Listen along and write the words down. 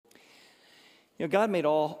God made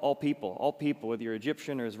all people, whether you're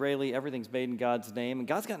Egyptian or Israeli, everything's made in God's name. And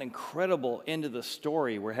God's got an incredible end to the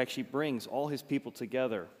story where he actually brings all his people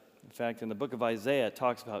together. In fact, in the book of Isaiah, it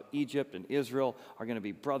talks about Egypt and Israel are going to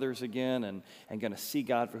be brothers again and going to see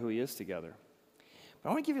God for who he is together. But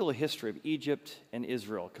I want to give you a little history of Egypt and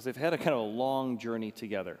Israel because they've had a kind of a long journey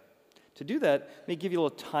together. To do that, let me give you a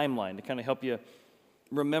little timeline to kind of help you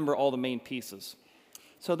remember all the main pieces.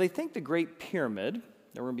 So they think the Great Pyramid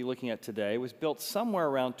that we're going to be looking at today was built somewhere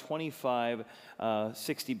around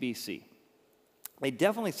 2560 BC. They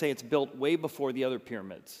definitely say it's built way before the other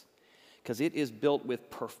pyramids because it is built with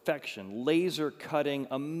perfection, laser cutting,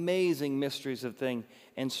 amazing mysteries of thing.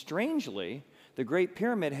 And strangely, the Great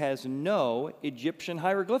Pyramid has no Egyptian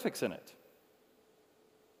hieroglyphics in it.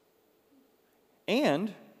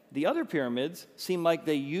 And the other pyramids seem like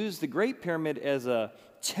they use the Great Pyramid as a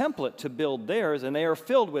template to build theirs, and they are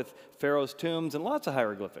filled with Pharaoh's tombs and lots of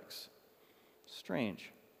hieroglyphics.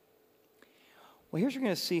 Strange. Well, here's where you're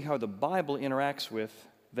going to see how the Bible interacts with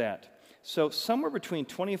that. So somewhere between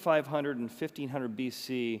 2500 and 1500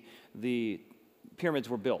 BC, the pyramids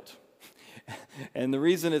were built. And the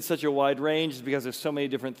reason it's such a wide range is because there's so many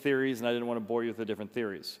different theories, and I didn't want to bore you with the different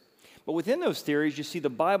theories. But within those theories, you see the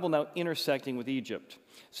Bible now intersecting with Egypt.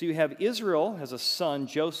 So you have Israel has a son,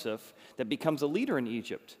 Joseph, that becomes a leader in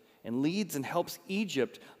Egypt and leads and helps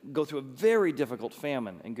Egypt go through a very difficult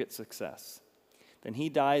famine and get success. Then he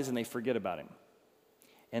dies and they forget about him.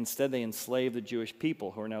 Instead, they enslave the Jewish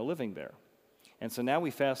people who are now living there. And so now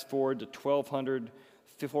we fast forward to 1200,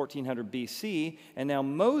 1400 BC, and now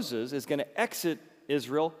Moses is going to exit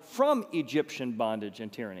Israel from Egyptian bondage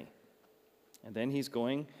and tyranny. And then he's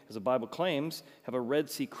going, as the Bible claims, have a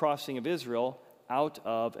Red Sea crossing of Israel out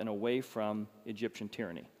of and away from Egyptian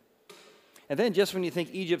tyranny. And then just when you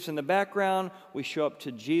think Egypt's in the background, we show up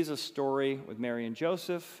to Jesus' story with Mary and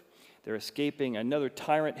Joseph. They're escaping another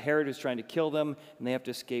tyrant, Herod, who's trying to kill them, and they have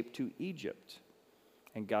to escape to Egypt.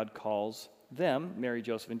 And God calls them, Mary,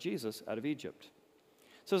 Joseph, and Jesus, out of Egypt.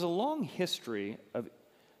 So there's a long history of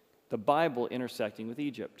the Bible intersecting with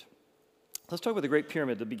Egypt. Let's talk about the Great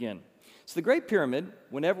Pyramid to begin. So the Great Pyramid,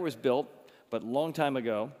 whenever it was built, but a long time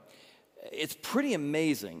ago, it's pretty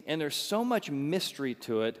amazing, and there's so much mystery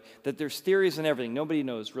to it that there's theories and everything. Nobody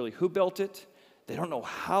knows really who built it. They don't know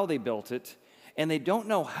how they built it, and they don't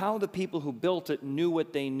know how the people who built it knew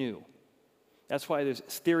what they knew. That's why there's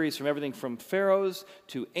theories from everything from pharaohs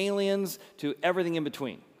to aliens to everything in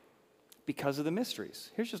between because of the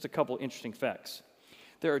mysteries. Here's just a couple interesting facts.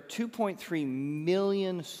 There are 2.3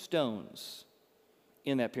 million stones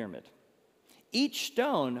in that pyramid. Each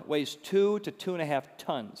stone weighs 2 to 2.5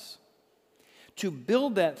 tons. To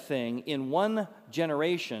build that thing in one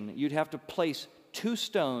generation, you'd have to place 2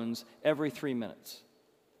 stones every 3 minutes.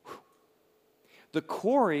 Whew. The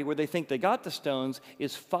quarry where they think they got the stones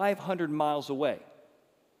is 500 miles away.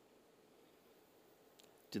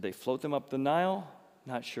 Did they float them up the Nile?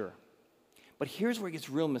 Not sure. But here's where it gets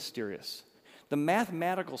real mysterious. The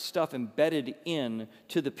mathematical stuff embedded in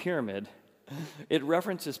to the pyramid, it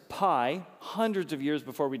references pi, hundreds of years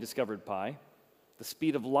before we discovered pi, the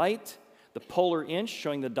speed of light, the polar inch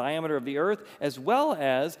showing the diameter of the earth, as well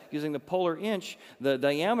as using the polar inch, the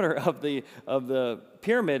diameter of the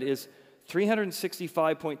pyramid is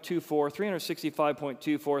 365.24,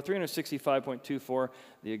 365.24, 365.24,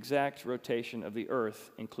 the exact rotation of the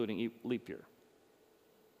earth, including leap year.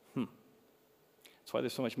 That's why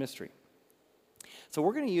there's so much mystery. So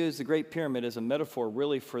we're going to use the Great Pyramid as a metaphor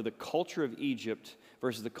really for the culture of Egypt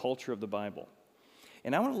versus the culture of the Bible.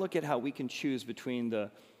 And I want to look at how we can choose between the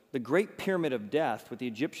Great Pyramid of Death with the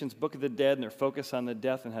Egyptians' Book of the Dead and their focus on the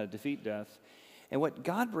death and how to defeat death, and what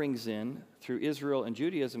God brings in through Israel and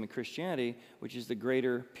Judaism and Christianity, which is the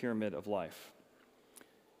Greater Pyramid of Life.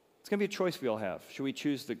 It's going to be a choice we all have. Should we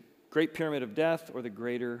choose the Great Pyramid of Death or the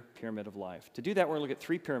Greater Pyramid of Life? To do that, we're going to look at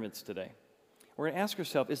 3 pyramids today. We're going to ask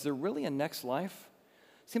ourselves, is there really a next life?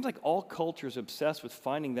 Seems like all cultures are obsessed with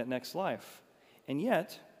finding that next life. And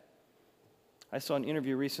yet, I saw an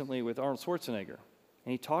interview recently with Arnold Schwarzenegger,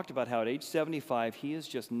 and he talked about how at age 75, he is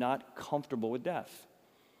just not comfortable with death.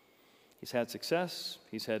 He's had success,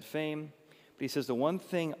 he's had fame, but he says, the one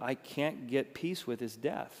thing I can't get peace with is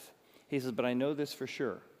death. He says, but I know this for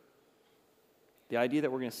sure. The idea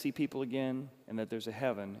that we're going to see people again and that there's a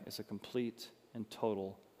heaven is a complete and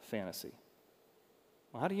total fantasy.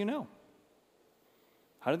 Well, how do you know?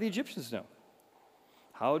 How do the Egyptians know?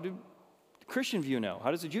 How do the Christian view know?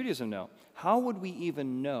 How does the Judaism know? How would we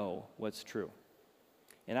even know what's true?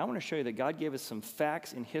 And I want to show you that God gave us some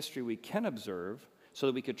facts in history we can observe so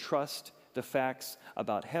that we could trust the facts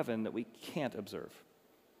about heaven that we can't observe.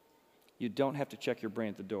 You don't have to check your brain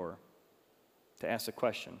at the door. to ask the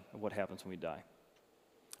question of what happens when we die.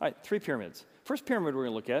 All right, 3 pyramids. First pyramid we're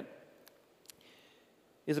going to look at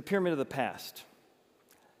is a pyramid of the past.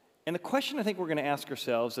 And the question I think we're going to ask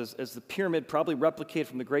ourselves as the pyramid, probably replicated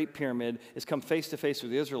from the Great Pyramid, is come face to face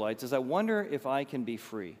with the Israelites, is I wonder if I can be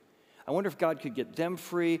free. I wonder if God could get them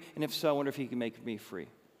free, and if so, I wonder if he can make me free.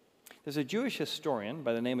 There's a Jewish historian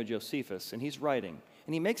by the name of Josephus, and he's writing,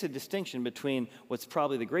 and he makes a distinction between what's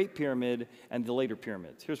probably the Great Pyramid and the later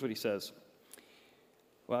pyramids. Here's what he says.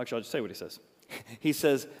 Well, actually, I'll just say what he says. He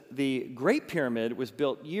says the Great Pyramid was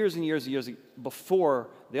built years and years and years before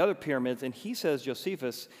the other pyramids, and he says,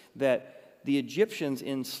 Josephus, that the Egyptians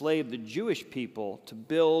enslaved the Jewish people to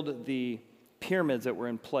build the pyramids that were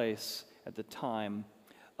in place at the time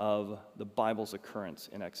of the Bible's occurrence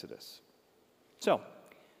in Exodus. So,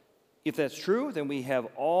 if that's true, then we have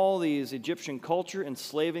all these Egyptian culture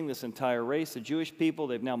enslaving this entire race, the Jewish people.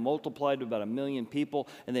 They've now multiplied to about 1 million people,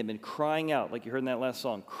 and they've been crying out, like you heard in that last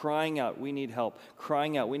song, crying out, we need help,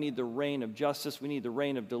 crying out, we need the reign of justice, we need the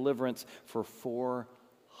reign of deliverance for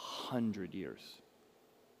 400 years.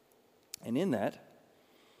 And in that,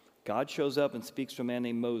 God shows up and speaks to a man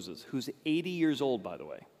named Moses, who's 80 years old, by the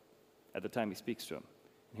way, at the time he speaks to him.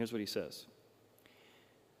 And here's what he says.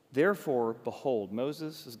 Therefore, behold,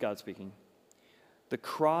 Moses, is God speaking, the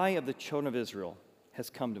cry of the children of Israel has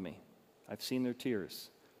come to me. I've seen their tears.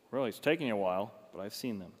 Really, it's taking a while, but I've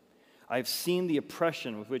seen them. I've seen the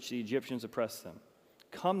oppression with which the Egyptians oppressed them.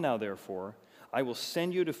 Come now, therefore, I will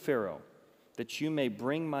send you to Pharaoh, that you may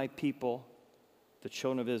bring my people, the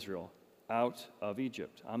children of Israel, out of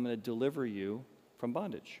Egypt. I'm going to deliver you from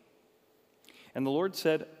bondage. And the Lord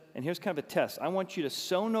said, and here's kind of a test. I want you to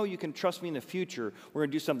so know you can trust me in the future, we're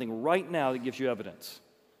going to do something right now that gives you evidence.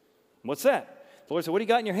 What's that? The Lord said, what do you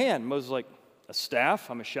got in your hand? Moses is like, a staff,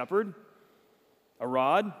 I'm a shepherd. A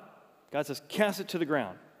rod. God says, cast it to the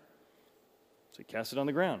ground. So he cast it on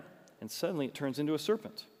the ground, and suddenly it turns into a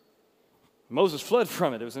serpent. Moses fled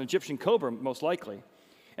from it. It was an Egyptian cobra, most likely.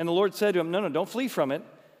 And the Lord said to him, no, don't flee from it.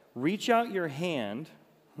 Reach out your hand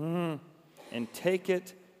and take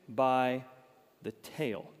it by the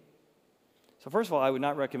tail. So first of all, I would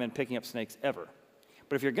not recommend picking up snakes ever.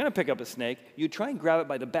 But if you're going to pick up a snake, you try and grab it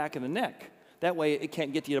by the back of the neck. That way it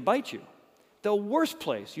can't get to you to bite you. The worst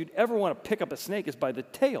place you'd ever want to pick up a snake is by the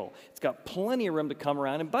tail. It's got plenty of room to come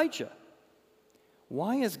around and bite you.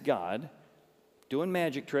 Why is God doing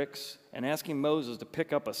magic tricks and asking Moses to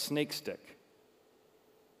pick up a snake stick?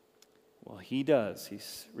 Well, he does. He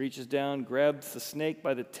reaches down, grabs the snake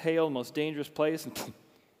by the tail, most dangerous place, and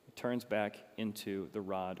it turns back into the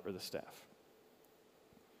rod or the staff.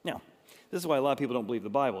 Now, this is why a lot of people don't believe the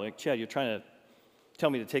Bible. Like, Chad, you're trying to tell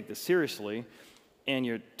me to take this seriously, and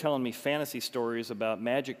you're telling me fantasy stories about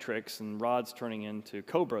magic tricks and rods turning into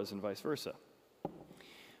cobras and vice versa.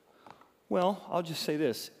 Well, I'll just say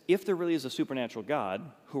this. If there really is a supernatural God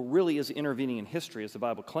who really is intervening in history, as the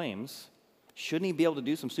Bible claims, shouldn't he be able to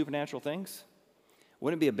do some supernatural things?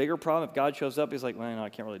 Wouldn't it be a bigger problem if God shows up, he's like, well, no, I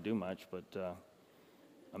can't really do much, but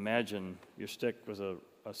imagine your stick was a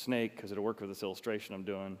snake because it'll work with this illustration I'm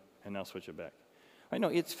doing, and now switch it back. I know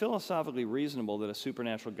it's philosophically reasonable that a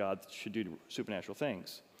supernatural God should do supernatural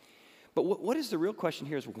things. But what is the real question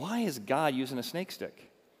here is, why is God using a snake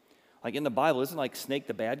stick? Like in the Bible, isn't like snake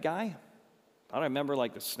the bad guy? I don't remember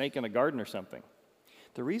like the snake in the garden or something.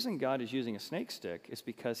 The reason God is using a snake stick is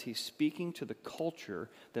because he's speaking to the culture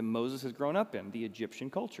that Moses has grown up in, the Egyptian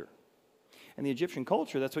culture. And the Egyptian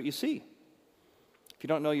culture, that's what you see. If you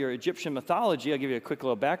don't know your Egyptian mythology, I'll give you a quick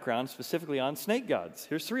little background, specifically on snake gods.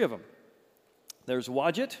 Here's 3 of them. There's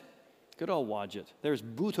Wadjet, good old Wadjet. There's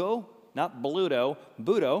Buto, not Bluto,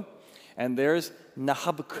 Buto. And there's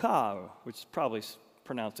Nahabukar, which is probably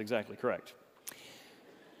pronounced exactly correct.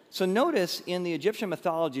 So notice in the Egyptian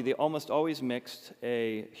mythology, they almost always mixed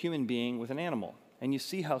a human being with an animal. And you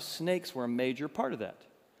see how snakes were a major part of that.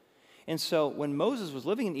 And so when Moses was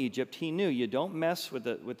living in Egypt, he knew you don't mess with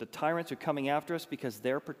the tyrants who are coming after us because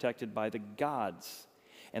they're protected by the gods.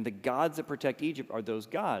 And the gods that protect Egypt are those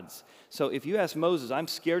gods. So if you ask Moses, I'm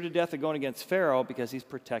scared to death of going against Pharaoh because he's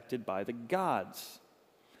protected by the gods.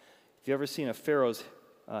 If you've ever seen a Pharaoh's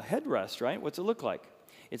headrest, right? What's it look like?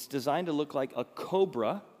 It's designed to look like a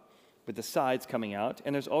cobra with the sides coming out,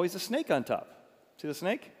 and there's always a snake on top. See the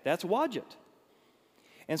snake? That's Wadjet.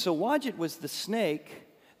 And so Wadjet was the snake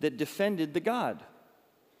that defended the god.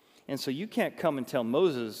 And so you can't come and tell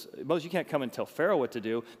Moses, you can't come and tell Pharaoh what to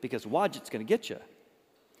do because Wadjet's going to get you.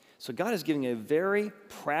 So God is giving a very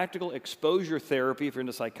practical exposure therapy. If you're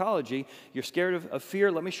into psychology, you're scared of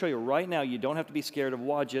fear. Let me show you right now, you don't have to be scared of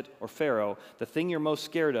Wadjet or Pharaoh. The thing you're most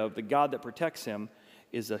scared of, the God that protects him,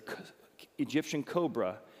 is an Egyptian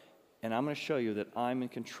cobra and I'm going to show you that I'm in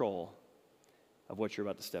control of what you're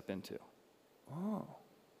about to step into. Oh.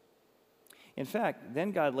 In fact,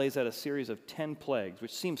 then God lays out a series of 10 plagues,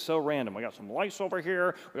 which seems so random. We got some lice over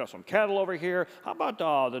here. We got some cattle over here. How about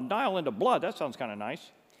the Nile into blood? That sounds kind of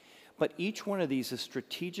nice. But each one of these is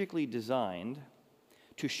strategically designed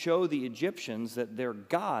to show the Egyptians that their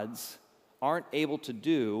gods aren't able to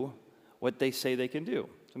do what they say they can do.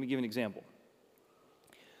 So let me give you an example.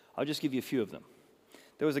 I'll just give you a few of them.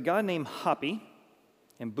 There was a god named Hapi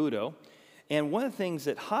in Budo, and one of the things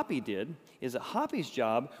that Hapi did is that Hapi's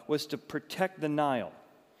job was to protect the Nile.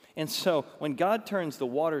 And so when God turns the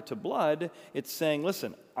water to blood, it's saying,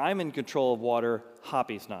 listen, I'm in control of water,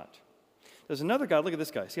 Hapi's not. There's another god, look at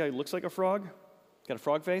this guy. See how he looks like a frog? Got a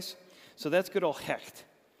frog face? So that's good old Hecht.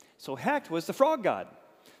 So Hecht was the frog god.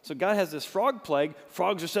 So God has this frog plague.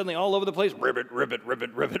 Frogs are suddenly all over the place. Ribbit, ribbit,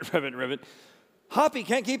 ribbit, ribbit, ribbit, ribbit. Hapi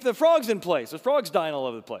can't keep the frogs in place. The frogs dying all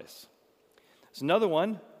over the place. There's another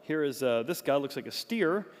one. Here is this guy looks like a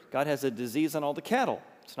steer. God has a disease on all the cattle.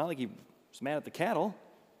 It's not like he's mad at the cattle.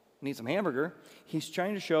 He needs some hamburger. He's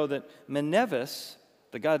trying to show that Menevis,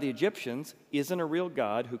 the god of the Egyptians, isn't a real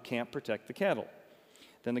god who can't protect the cattle.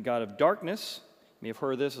 Then the god of darkness, you may have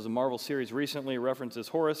heard of this as a Marvel series recently, references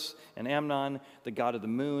Horus and Amnon, the god of the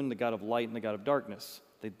moon, the god of light, and the god of darkness.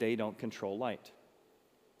 They don't control light.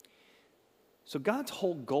 So God's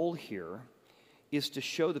whole goal here is to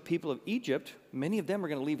show the people of Egypt, many of them are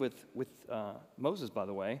going to leave with Moses, by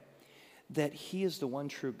the way, that he is the one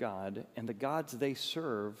true God, and the gods they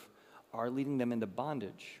serve are leading them into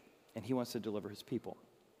bondage, and he wants to deliver his people.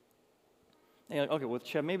 And you're like, okay, well,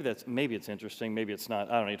 Chad, maybe it's interesting, maybe it's not.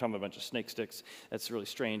 I don't know, you're talking about a bunch of snake sticks. That's really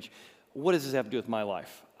strange. What does this have to do with my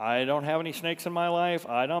life? I don't have any snakes in my life.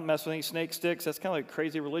 I don't mess with any snake sticks. That's kind of like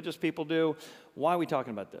crazy religious people do. Why are we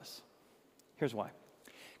talking about this? Here's why.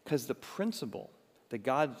 Because the principle that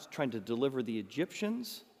God's trying to deliver the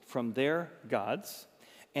Egyptians from their gods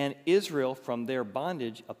and Israel from their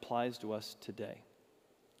bondage applies to us today.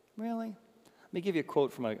 Really? Let me give you a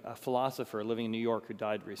quote from a philosopher living in New York who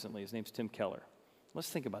died recently. His name's Tim Keller. Let's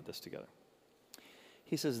think about this together.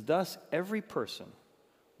 He says, thus, every person,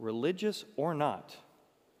 religious or not,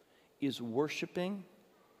 is worshiping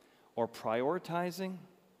or prioritizing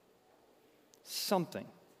something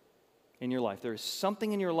in your life. There is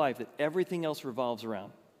something in your life that everything else revolves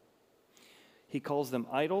around. He calls them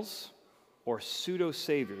idols or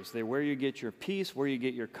pseudo-saviors. They're where you get your peace, where you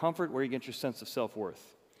get your comfort, where you get your sense of self-worth.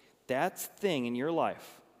 That thing in your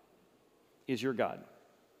life is your God.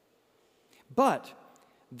 But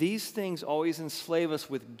these things always enslave us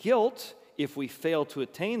with guilt if we fail to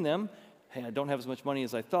attain them. Hey, I don't have as much money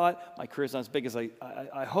as I thought. My career's not as big as I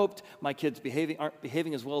hoped. My kids aren't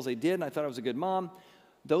behaving as well as they did, and I thought I was a good mom.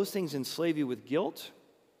 Those things enslave you with guilt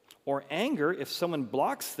or anger if someone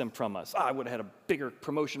blocks them from us. I would have had a bigger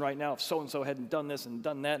promotion right now if so-and-so hadn't done this and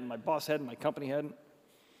done that, and my boss hadn't, my company hadn't.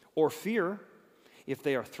 Or fear if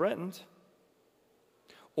they are threatened.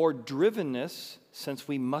 Or drivenness, since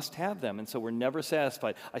we must have them, and so we're never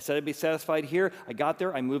satisfied. I said I'd be satisfied here. I got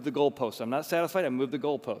there. I moved the goalpost. I'm not satisfied. I moved the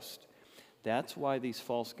goalpost. That's why these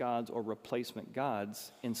false gods or replacement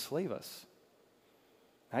gods enslave us.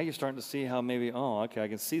 Now you're starting to see how maybe, I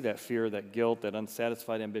can see that fear, that guilt, that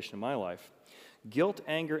unsatisfied ambition in my life. Guilt,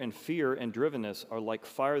 anger, and fear and drivenness are like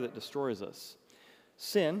fire that destroys us.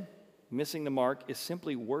 Sin, missing the mark, is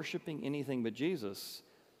simply worshiping anything but Jesus.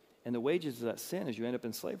 And the wages of that sin is you end up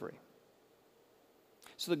in slavery.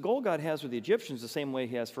 So the goal God has with the Egyptians is the same way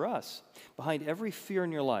he has for us. Behind every fear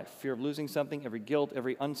in your life, fear of losing something, every guilt,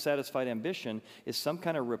 every unsatisfied ambition, is some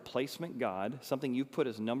kind of replacement God, something you've put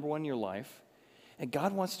as number one in your life. And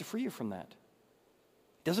God wants to free you from that.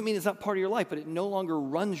 Doesn't mean it's not part of your life, but it no longer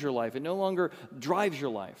runs your life. It no longer drives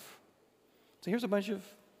your life. So here's a bunch of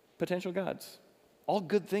potential gods. All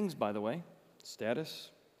good things, by the way.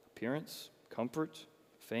 Status, appearance, comfort,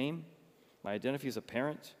 fame, my identity as a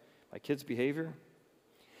parent, my kid's behavior.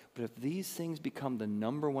 But if these things become the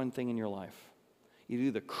number one thing in your life, it'll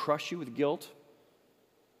either crush you with guilt,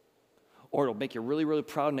 or it'll make you really, really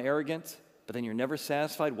proud and arrogant, but then you're never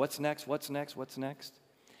satisfied. What's next? What's next? What's next?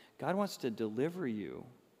 God wants to deliver you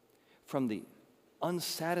from the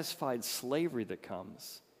unsatisfied slavery that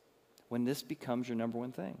comes when this becomes your number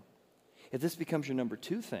one thing. If this becomes your number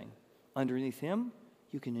two thing, underneath him,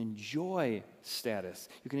 you can enjoy status.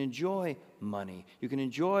 You can enjoy money. You can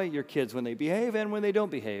enjoy your kids when they behave and when they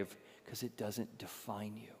don't behave, because it doesn't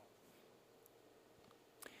define you.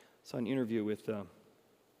 I saw an interview with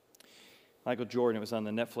Michael Jordan. It was on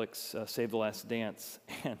the Netflix Save the Last Dance.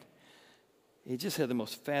 And he just had the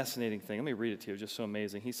most fascinating thing. Let me read it to you. It's just so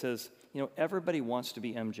amazing. He says, everybody wants to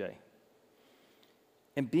be MJ.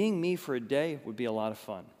 And being me for a day would be a lot of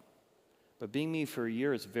fun. But being me for a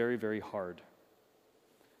year is very, very hard.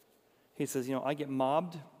 He says, I get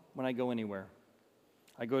mobbed when I go anywhere.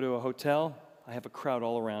 I go to a hotel, I have a crowd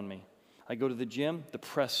all around me. I go to the gym, the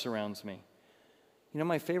press surrounds me.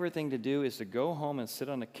 My favorite thing to do is to go home and sit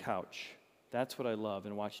on the couch. That's what I love,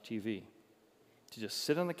 and watch TV. To just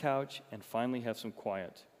sit on the couch and finally have some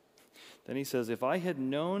quiet. Then he says, if I had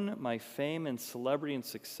known my fame and celebrity and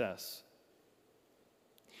success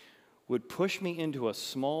would push me into a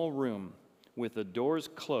small room with the doors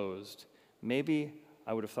closed, maybe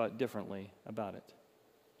I would have thought differently about it.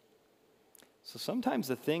 So sometimes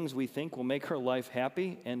the things we think will make our life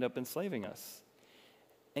happy end up enslaving us.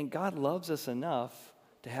 And God loves us enough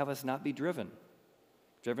to have us not be driven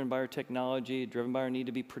by our technology, driven by our need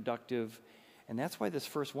to be productive. And that's why this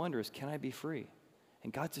first wonder is, can I be free?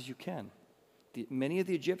 And God says you can. Many of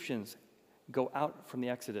the Egyptians go out from the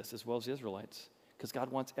Exodus as well as the Israelites because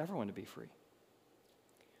God wants everyone to be free.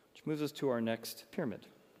 Which moves us to our next pyramid.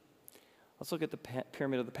 Let's look at the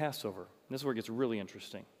pyramid of the Passover. And this is where it gets really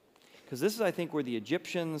interesting. Because this is, I think, where the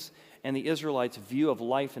Egyptians and the Israelites' view of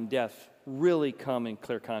life and death really come in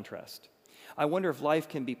clear contrast. I wonder if life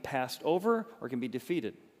can be passed over or can be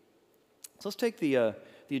defeated. So let's take the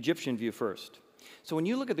Egyptian view first. So when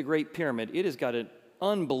you look at the Great Pyramid, it has got an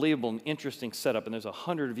unbelievable and interesting setup, and there's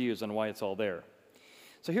 100 views on why it's all there.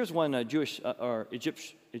 So here's one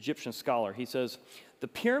Egyptian scholar. He says, the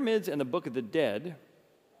pyramids and the Book of the Dead,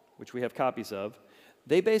 which we have copies of,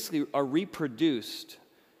 they basically are reproduced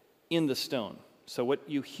in the stone. So what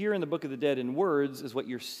you hear in the Book of the Dead in words is what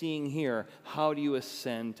you're seeing here. How do you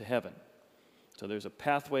ascend to heaven? So there's a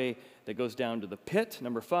pathway that goes down to the pit,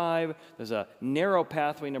 number 5. There's a narrow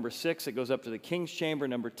pathway, number 6, that goes up to the king's chamber,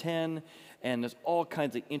 number 10. And there's all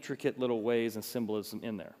kinds of intricate little ways and symbolism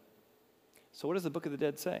in there. So what does the Book of the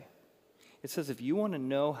Dead say? It says if you want to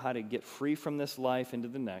know how to get free from this life into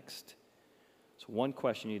the next, it's one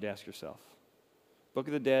question you need to ask yourself. Book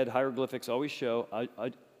of the Dead, hieroglyphics always show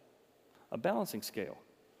a balancing scale.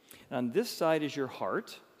 And on this side is your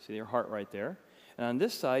heart. See your heart right there. And on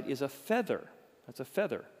this side is a feather. That's a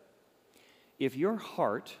feather. If your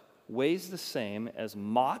heart weighs the same as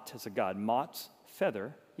Mot, as a god, Mot's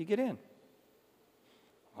feather, you get in.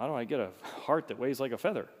 How do I get a heart that weighs like a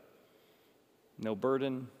feather? No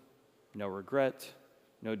burden, no regret,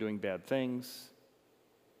 no doing bad things.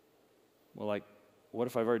 Well, what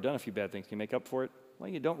if I've already done a few bad things? Can you make up for it? Well,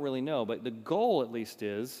 you don't really know, but the goal at least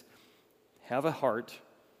is have a heart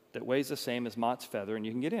that weighs the same as Mot's feather, and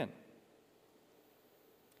you can get in.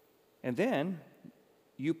 And then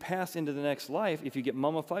you pass into the next life. If you get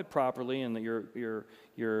mummified properly and that your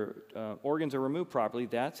organs are removed properly,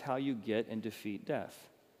 that's how you get and defeat death.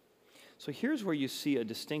 So here's where you see a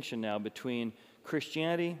distinction now between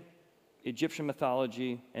Christianity, Egyptian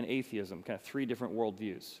mythology, and atheism, kind of 3 different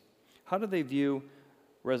worldviews. How do they view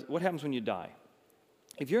what happens when you die?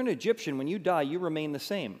 If you're an Egyptian, when you die, you remain the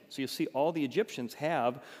same. So you see all the Egyptians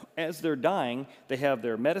have, as they're dying, they have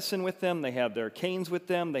their medicine with them, they have their canes with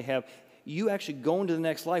them, you actually go into the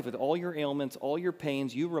next life with all your ailments, all your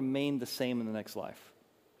pains, you remain the same in the next life.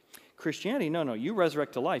 Christianity, no, you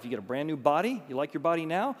resurrect to life. You get a brand new body. You like your body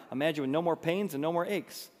now? Imagine with no more pains and no more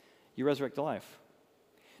aches. You resurrect to life.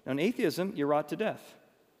 Now in atheism, you rot to death.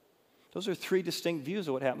 Those are 3 distinct views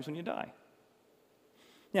of what happens when you die.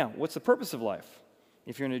 Now, what's the purpose of life?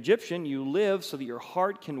 If you're an Egyptian, you live so that your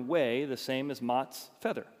heart can weigh the same as Mot's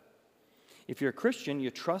feather. If you're a Christian, you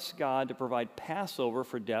trust God to provide Passover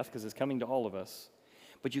for death because it's coming to all of us.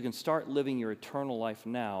 But you can start living your eternal life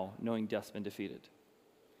now knowing death's been defeated.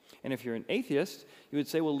 And if you're an atheist, you would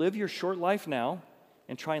say, well, live your short life now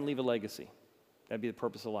and try and leave a legacy. That'd be the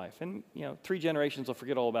purpose of life. And, 3 generations will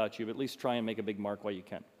forget all about you, but at least try and make a big mark while you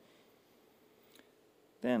can.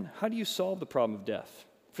 Then, how do you solve the problem of death?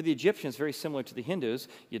 For the Egyptians, very similar to the Hindus,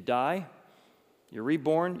 you die, you're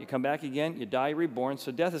reborn, you come back again, you die, reborn.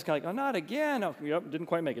 So death is kind of like, oh, not again. Oh, yep, didn't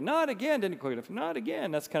quite make it. Not again, didn't quite make it. Not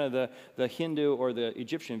again. That's kind of the Hindu or the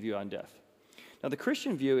Egyptian view on death. Now, the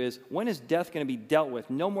Christian view is, when is death going to be dealt with?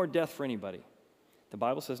 No more death for anybody. The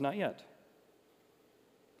Bible says not yet.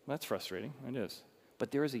 Well, that's frustrating. It is.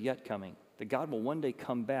 But there is a yet coming. That God will one day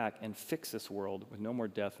come back and fix this world with no more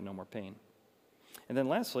death and no more pain. And then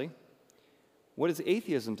lastly, what is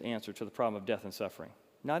atheism's answer to the problem of death and suffering?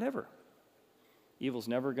 Not ever. Evil's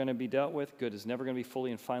never going to be dealt with. Good is never going to be fully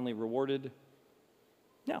and finally rewarded.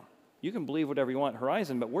 Now, you can believe whatever you want,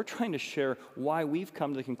 Horizon, but we're trying to share why we've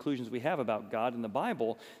come to the conclusions we have about God in the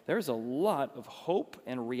Bible. There's a lot of hope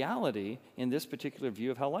and reality in this particular view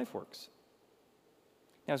of how life works.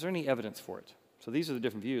 Now, is there any evidence for it? So these are the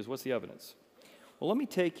different views. What's the evidence? Well, let me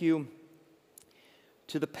take you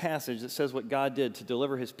to the passage that says what God did to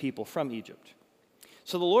deliver his people from Egypt.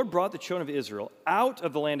 So the Lord brought the children of Israel out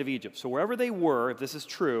of the land of Egypt. So wherever they were, if this is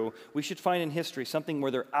true, we should find in history something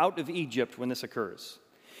where they're out of Egypt when this occurs.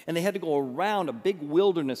 And they had to go around a big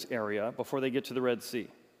wilderness area before they get to the Red Sea.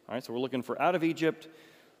 All right, so we're looking for out of Egypt,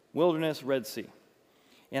 wilderness, Red Sea.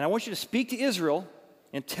 And I want you to speak to Israel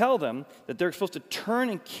and tell them that they're supposed to turn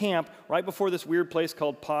and camp right before this weird place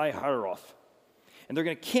called Pi Hahiroth. And they're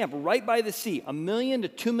going to camp right by the sea. 1 million to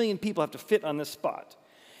 2 million people have to fit on this spot.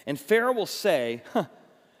 And Pharaoh will say,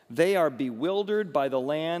 they are bewildered by the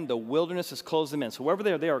land. The wilderness has closed them in. So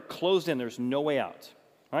wherever they are closed in. There's no way out.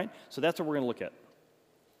 All right? So that's what we're going to look at.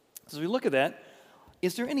 So as we look at that,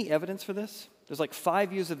 is there any evidence for this? There's like 5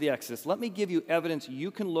 views of the Exodus. Let me give you evidence you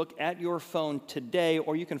can look at your phone today,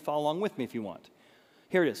 or you can follow along with me if you want.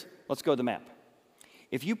 Here it is. Let's go to the map.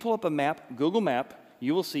 If you pull up a map, Google Map,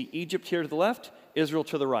 you will see Egypt here to the left, Israel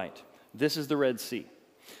to the right. This is the Red Sea.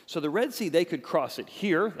 So the Red Sea, they could cross it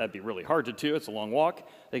here. That'd be really hard to do. It's a long walk.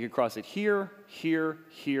 They could cross it here, here,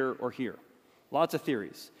 here, or here. Lots of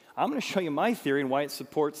theories. I'm going to show you my theory and why it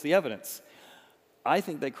supports the evidence. I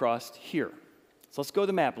think they crossed here. So let's go to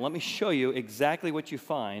the map and let me show you exactly what you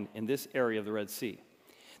find in this area of the Red Sea.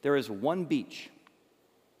 There is one beach.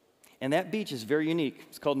 And that beach is very unique.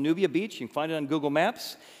 It's called Nubia Beach. You can find it on Google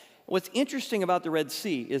Maps. What's interesting about the Red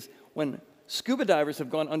Sea is when scuba divers have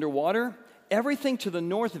gone underwater, everything to the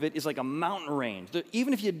north of it is like a mountain range.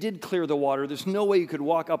 Even if you did clear the water, there's no way you could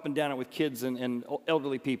walk up and down it with kids and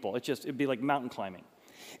elderly people. It'd be like mountain climbing.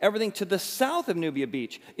 Everything to the south of Nubia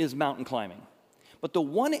Beach is mountain climbing. But the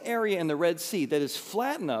one area in the Red Sea that is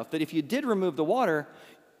flat enough that if you did remove the water,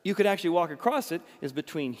 you could actually walk across it is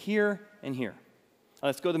between here and here.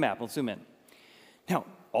 Let's go to the map. Let's zoom in. Now,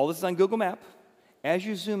 all this is on Google Map. As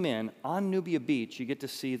you zoom in, on Nubia Beach, you get to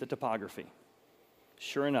see the topography.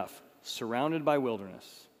 Sure enough, surrounded by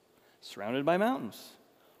wilderness, surrounded by mountains,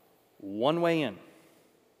 one way in.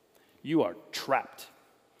 You are trapped.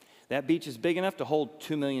 That beach is big enough to hold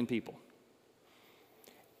 2 million people.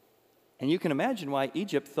 And you can imagine why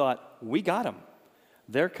Egypt thought, we got them.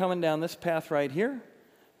 They're coming down this path right here.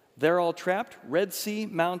 They're all trapped. Red Sea,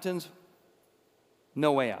 mountains,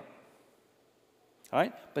 no way out. All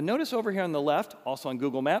right? But notice over here on the left, also on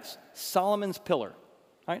Google Maps, Solomon's Pillar.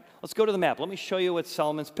 All right? Let's go to the map. Let me show you what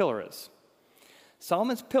Solomon's Pillar is.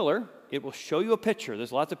 Solomon's Pillar, it will show you a picture.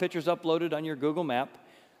 There's lots of pictures uploaded on your Google Map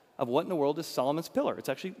of what in the world is Solomon's Pillar. It's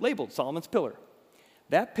actually labeled Solomon's Pillar.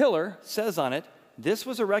 That pillar says on it, this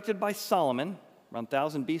was erected by Solomon around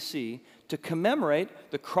 1000 BC to commemorate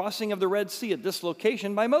the crossing of the Red Sea at this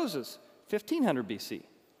location by Moses, 1500 BC.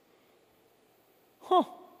 Huh,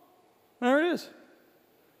 there it is.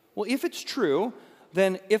 Well, if it's true,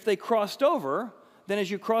 then if they crossed over, then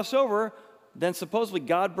as you cross over, then supposedly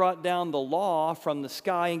God brought down the law from the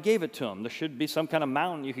sky and gave it to them. There should be some kind of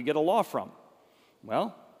mountain you could get a law from.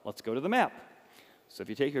 Well, let's go to the map. So if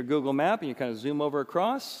you take your Google map and you kind of zoom over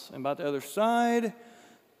across, and about the other side,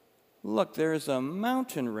 look, there's a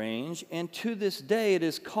mountain range, and to this day it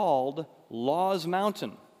is called Law's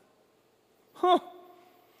Mountain. Huh.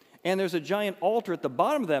 And there's a giant altar at the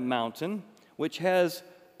bottom of that mountain, which has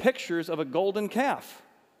pictures of a golden calf.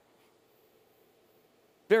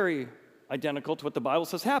 Very identical to what the Bible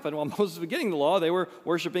says happened. While Moses was getting the law, they were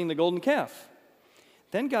worshiping the golden calf.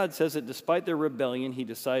 Then God says that despite their rebellion, he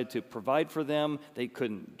decided to provide for them. They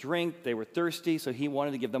couldn't drink. They were thirsty, so he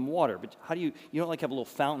wanted to give them water. But how do you don't like have a little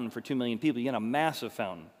fountain for 2 million people. You get a massive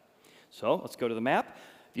fountain. So let's go to the map.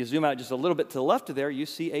 If you zoom out just a little bit to the left of there, you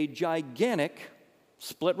see a gigantic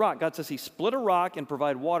split rock. God says he split a rock and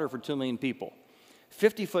provided water for 2 million people.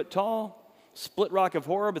 50 foot tall, split rock of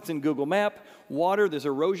Horeb. It's in Google Map. Water, there's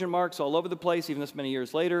erosion marks all over the place, even this many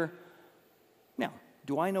years later. Now,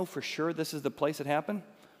 do I know for sure this is the place it happened?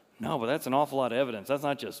 No, but that's an awful lot of evidence. That's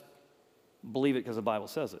not just believe it because the Bible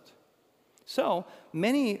says it. So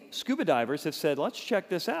many scuba divers have said, let's check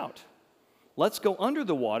this out. Let's go under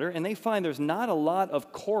the water, and they find there's not a lot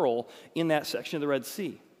of coral in that section of the Red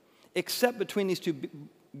Sea. Except between these two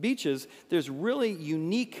beaches, there's really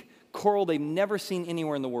unique coral they've never seen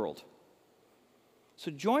anywhere in the world. So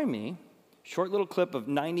join me, short little clip of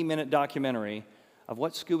 90-minute documentary of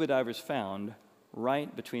what scuba divers found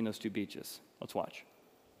right between those two beaches. Let's watch.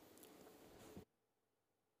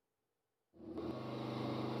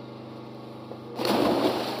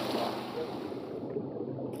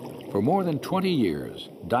 For more than 20 years,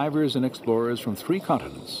 divers and explorers from 3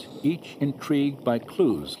 continents, each intrigued by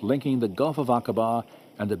clues linking the Gulf of Aqaba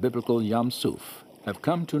and the biblical Yam Suf, have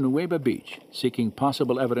come to Nuweiba Beach seeking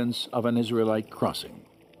possible evidence of an Israelite crossing.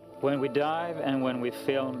 When we dive and when we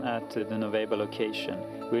film at the Nuweiba location,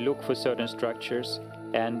 we look for certain structures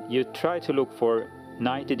and you try to look for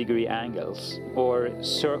 90-degree angles or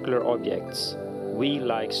circular objects,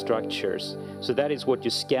 wheel-like structures. So that is what you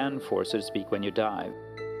scan for, so to speak, when you dive.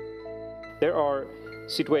 There are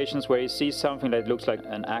situations where you see something that looks like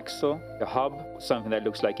an axle, a hub, something that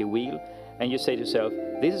looks like a wheel, and you say to yourself,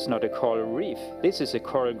 this is not a coral reef, this is a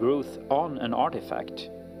coral growth on an artifact.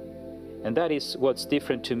 And that is what's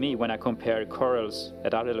different to me when I compare corals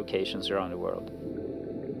at other locations around the world.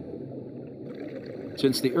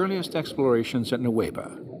 Since the earliest explorations at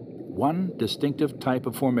Nueva, one distinctive type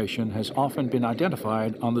of formation has often been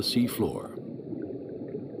identified on the sea floor.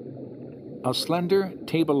 A slender,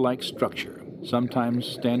 table-like structure, sometimes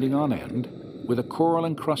standing on end, with a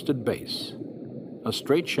coral-encrusted base, a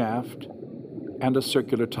straight shaft, and a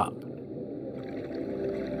circular top.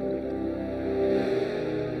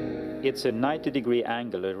 It's a 90-degree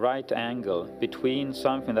angle, a right angle, between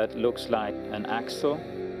something that looks like an axle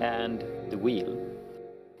and the wheel.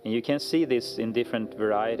 And you can see this in different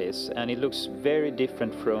varieties, and it looks very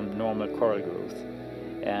different from normal coral growth.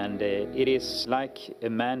 And it is like a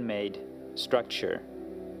man-made structure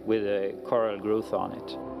with a coral growth on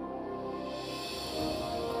it.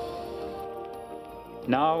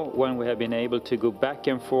 Now, when we have been able to go back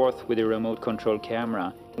and forth with the remote control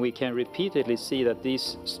camera, we can repeatedly see that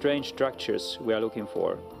these strange structures we are looking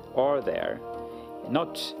for are there.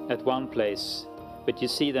 Not at one place, but you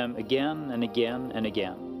see them again and again and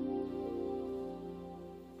again.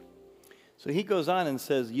 So he goes on and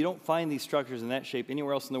says, you don't find these structures in that shape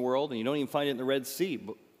anywhere else in the world, and you don't even find it in the Red Sea,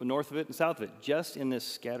 but north of it and south of it, just in this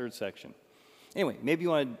scattered section. Anyway, maybe you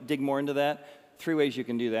want to dig more into that. 3 ways you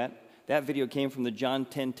can do that. That video came from the John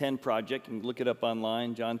 10:10 project. You can look it up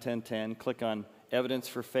online, John 10:10. Click on Evidence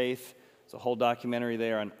for Faith. There's a whole documentary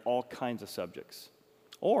there on all kinds of subjects.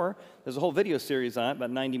 Or there's a whole video series on it, about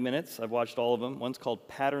 90 minutes. I've watched all of them. One's called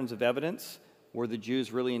Patterns of Evidence. Were the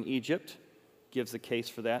Jews really in Egypt? Gives the case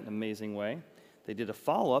for that in an amazing way. They did a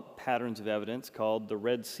follow-up, Patterns of Evidence, called The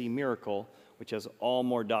Red Sea Miracle, which has all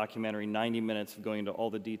more documentary, 90 minutes of going into all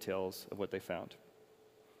the details of what they found.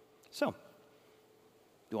 So,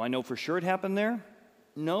 do I know for sure it happened there?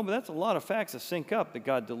 No, but that's a lot of facts to sync up, that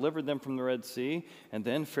God delivered them from the Red Sea, and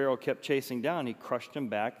then Pharaoh kept chasing down. He crushed them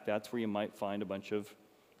back. That's where you might find a bunch of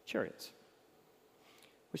chariots.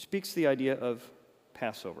 Which speaks to the idea of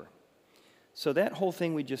Passover. So that whole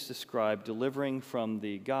thing we just described, delivering from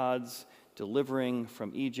the gods, delivering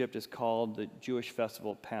from Egypt, is called the Jewish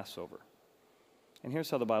festival of Passover. And here's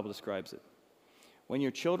how the Bible describes it. When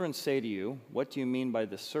your children say to you, what do you mean by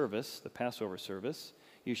this service, the Passover service?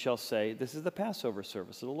 You shall say, this is the Passover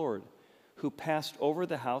service of the Lord, who passed over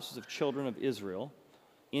the houses of children of Israel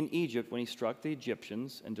in Egypt when he struck the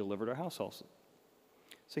Egyptians and delivered our households.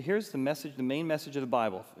 So here's the message, the main message of the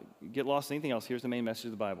Bible. If you get lost in anything else, here's the main message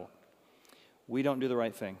of the Bible. We don't do the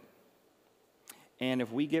right thing. And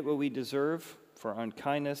if we get what we deserve for our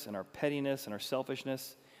unkindness and our pettiness and our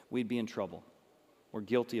selfishness, we'd be in trouble. We're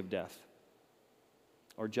guilty of death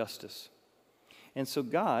or justice. And so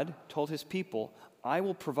God told his people, I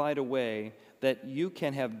will provide a way that you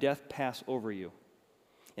can have death pass over you.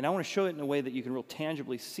 And I want to show it in a way that you can real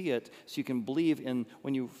tangibly see it, so you can believe in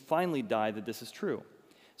when you finally die that this is true.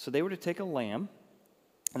 So they were to take a lamb,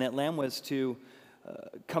 and that lamb was to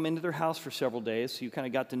come into their house for several days, so you kind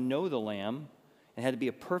of got to know the lamb. It had to be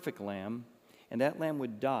a perfect lamb, and that lamb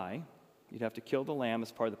would die. You'd have to kill the lamb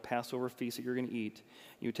as part of the Passover feast that you're going to eat.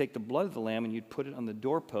 You would take the blood of the lamb and you'd put it on the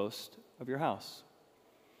doorpost of your house.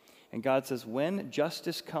 And God says, when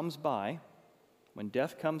justice comes by, when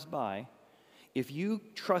death comes by, if you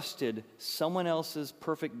trusted someone else's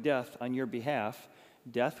perfect death on your behalf,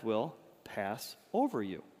 death will pass over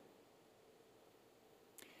you.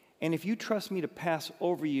 And if you trust me to pass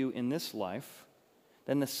over you in this life,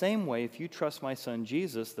 then the same way, if you trust my son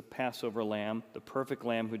Jesus, the Passover lamb, the perfect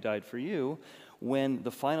lamb who died for you, when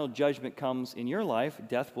the final judgment comes in your life,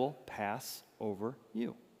 death will pass over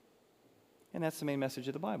you. And that's the main message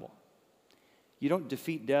of the Bible. You don't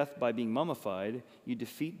defeat death by being mummified. You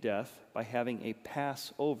defeat death by having a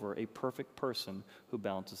Passover, a perfect person who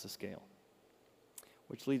balances the scale.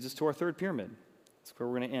 Which leads us to our third pyramid. That's where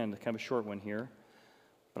we're going to end, kind of a short one here.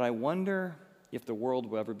 But I wonder if the world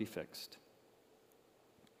will ever be fixed.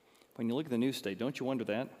 When you look at the news today, don't you wonder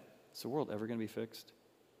that? Is the world ever going to be fixed?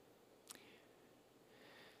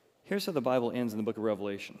 Here's how the Bible ends in the book of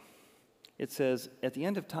Revelation. It says, at the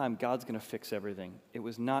end of time, God's going to fix everything. It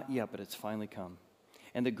was not yet, but it's finally come.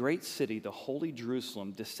 And the great city, the holy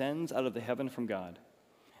Jerusalem, descends out of the heaven from God.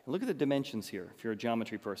 And look at the dimensions here, if you're a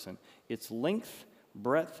geometry person. Its length,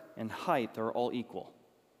 breadth, and height are all equal.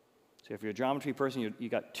 So if you're a geometry person, you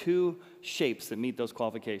got two shapes that meet those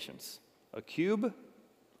qualifications. A cube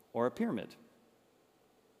or a pyramid.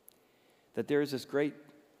 That there is this great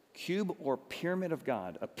cube or pyramid of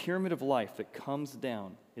God, a pyramid of life that comes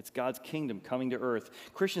down. It's God's kingdom coming to earth.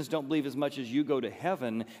 Christians don't believe as much as you go to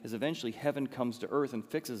heaven as eventually heaven comes to earth and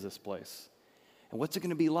fixes this place. And what's it going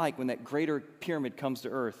to be like when that greater pyramid comes to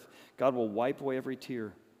earth? God will wipe away every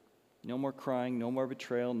tear. No more crying, no more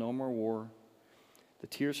betrayal, no more war. The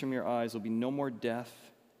tears from your eyes will be no more death,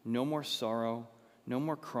 no more sorrow, no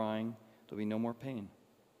more crying. There'll be no more pain.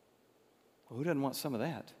 Well, who doesn't want some of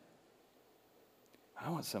that? I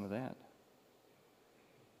want some of that.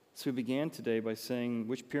 So we began today by saying,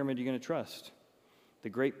 which pyramid are you going to trust? The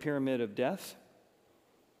great pyramid of death?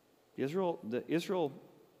 Israel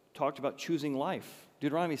talked about choosing life.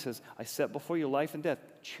 Deuteronomy says, I set before you life and death.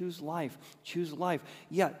 Choose life. Choose life.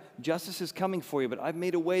 Yeah, justice is coming for you, but I've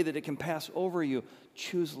made a way that it can pass over you.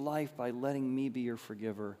 Choose life by letting me be your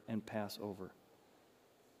forgiver and pass over.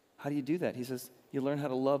 How do you do that? He says, you learn how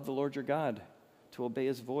to love the Lord your God, to obey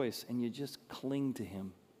his voice, and you just cling to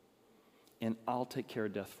him. And I'll take care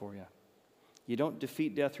of death for you. You don't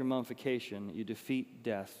defeat death through mummification. You defeat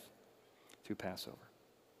death through Passover.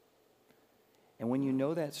 And when you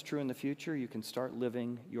know that's true in the future, you can start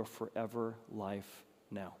living your forever life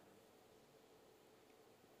now.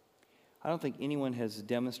 I don't think anyone has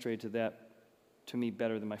demonstrated that to me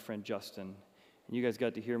better than my friend Justin. And you guys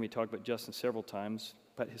got to hear me talk about Justin several times,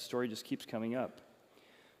 but his story just keeps coming up.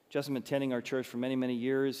 Justin been attending our church for many, many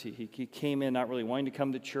years. He came in not really wanting to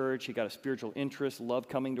come to church. He got a spiritual interest, loved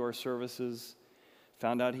coming to our services,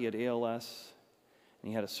 found out he had ALS, and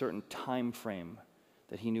he had a certain time frame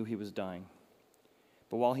that he knew he was dying.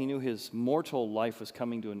 But while he knew his mortal life was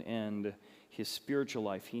coming to an end, his spiritual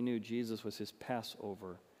life, he knew Jesus was his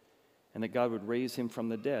Passover and that God would raise him from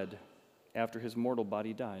the dead after his mortal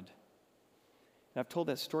body died. And I've told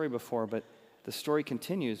that story before, but the story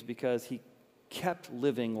continues because he kept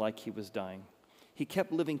living like he was dying. He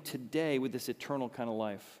kept living today with this eternal kind of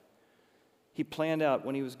life. He planned out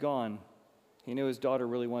when he was gone. He knew his daughter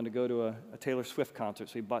really wanted to go to a Taylor Swift concert,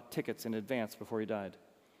 so he bought tickets in advance before he died.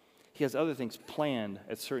 He has other things planned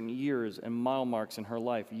at certain years and mile marks in her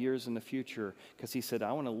life, years in the future, because he said,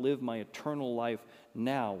 I want to live my eternal life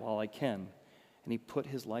now while I can. And he put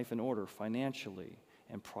his life in order financially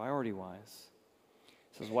and priority-wise.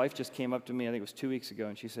 So his wife just came up to me, I think it was 2 weeks ago,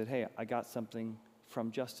 and she said, hey, I got something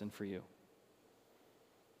from Justin for you.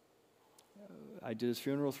 I did his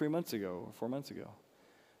funeral 3 months ago or 4 months ago.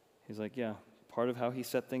 He's like, yeah, part of how he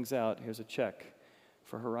set things out, here's a check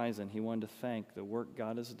for Horizon. He wanted to thank the work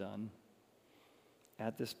God has done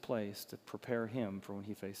at this place to prepare him for when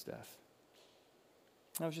he faced death.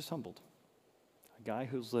 I was just humbled. A guy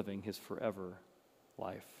who's living his forever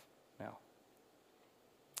life now.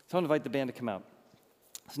 So I invite the band to come out.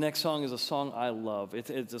 This next song is a song I love.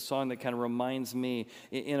 It's a song that kind of reminds me,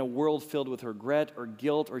 in a world filled with regret or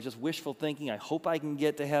guilt or just wishful thinking, I hope I can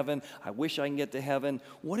get to heaven. I wish I can get to heaven.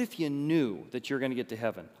 What if you knew that you're going to get to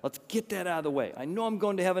heaven? Let's get that out of the way. I know I'm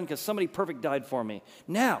going to heaven because somebody perfect died for me.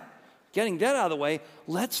 Now, getting that out of the way,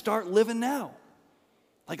 let's start living now.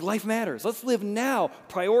 Like life matters. Let's live now,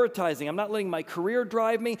 prioritizing. I'm not letting my career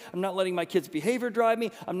drive me. I'm not letting my kids' behavior drive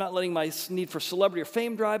me. I'm not letting my need for celebrity or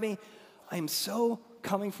fame drive me. I am so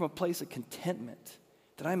coming from a place of contentment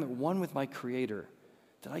that I'm at one with my Creator,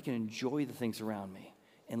 that I can enjoy the things around me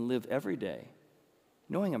and live every day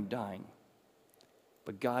knowing I'm dying,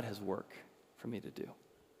 but God has work for me to do.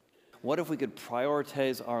 What if we could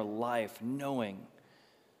prioritize our life knowing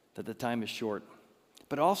that the time is short,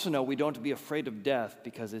 but also know we don't have to be afraid of death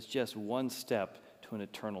because it's just one step to an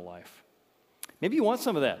eternal life? Maybe you want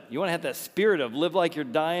some of that. You want to have that spirit of live like you're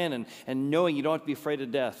dying and knowing you don't have to be afraid of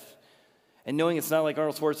death. And knowing it's not like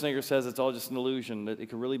Arnold Schwarzenegger says it's all just an illusion, that it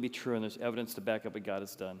can really be true and there's evidence to back up what God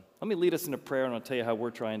has done. Let me lead us into prayer and I'll tell you how we're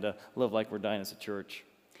trying to live like we're dying as a church.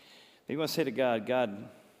 Maybe you want to say to God, God,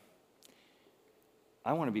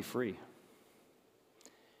 I want to be free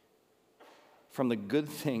from the good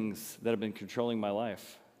things that have been controlling my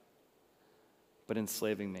life, but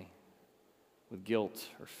enslaving me with guilt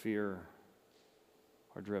or fear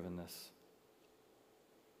or drivenness.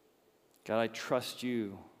 God, I trust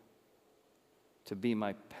you to be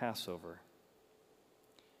my Passover.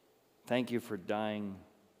 Thank you for dying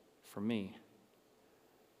for me,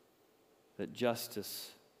 that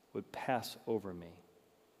justice would pass over me,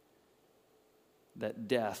 that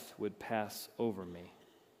death would pass over me.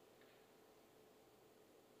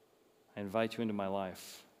 I invite you into my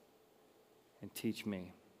life and teach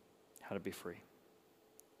me how to be free.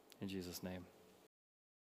 In Jesus' name.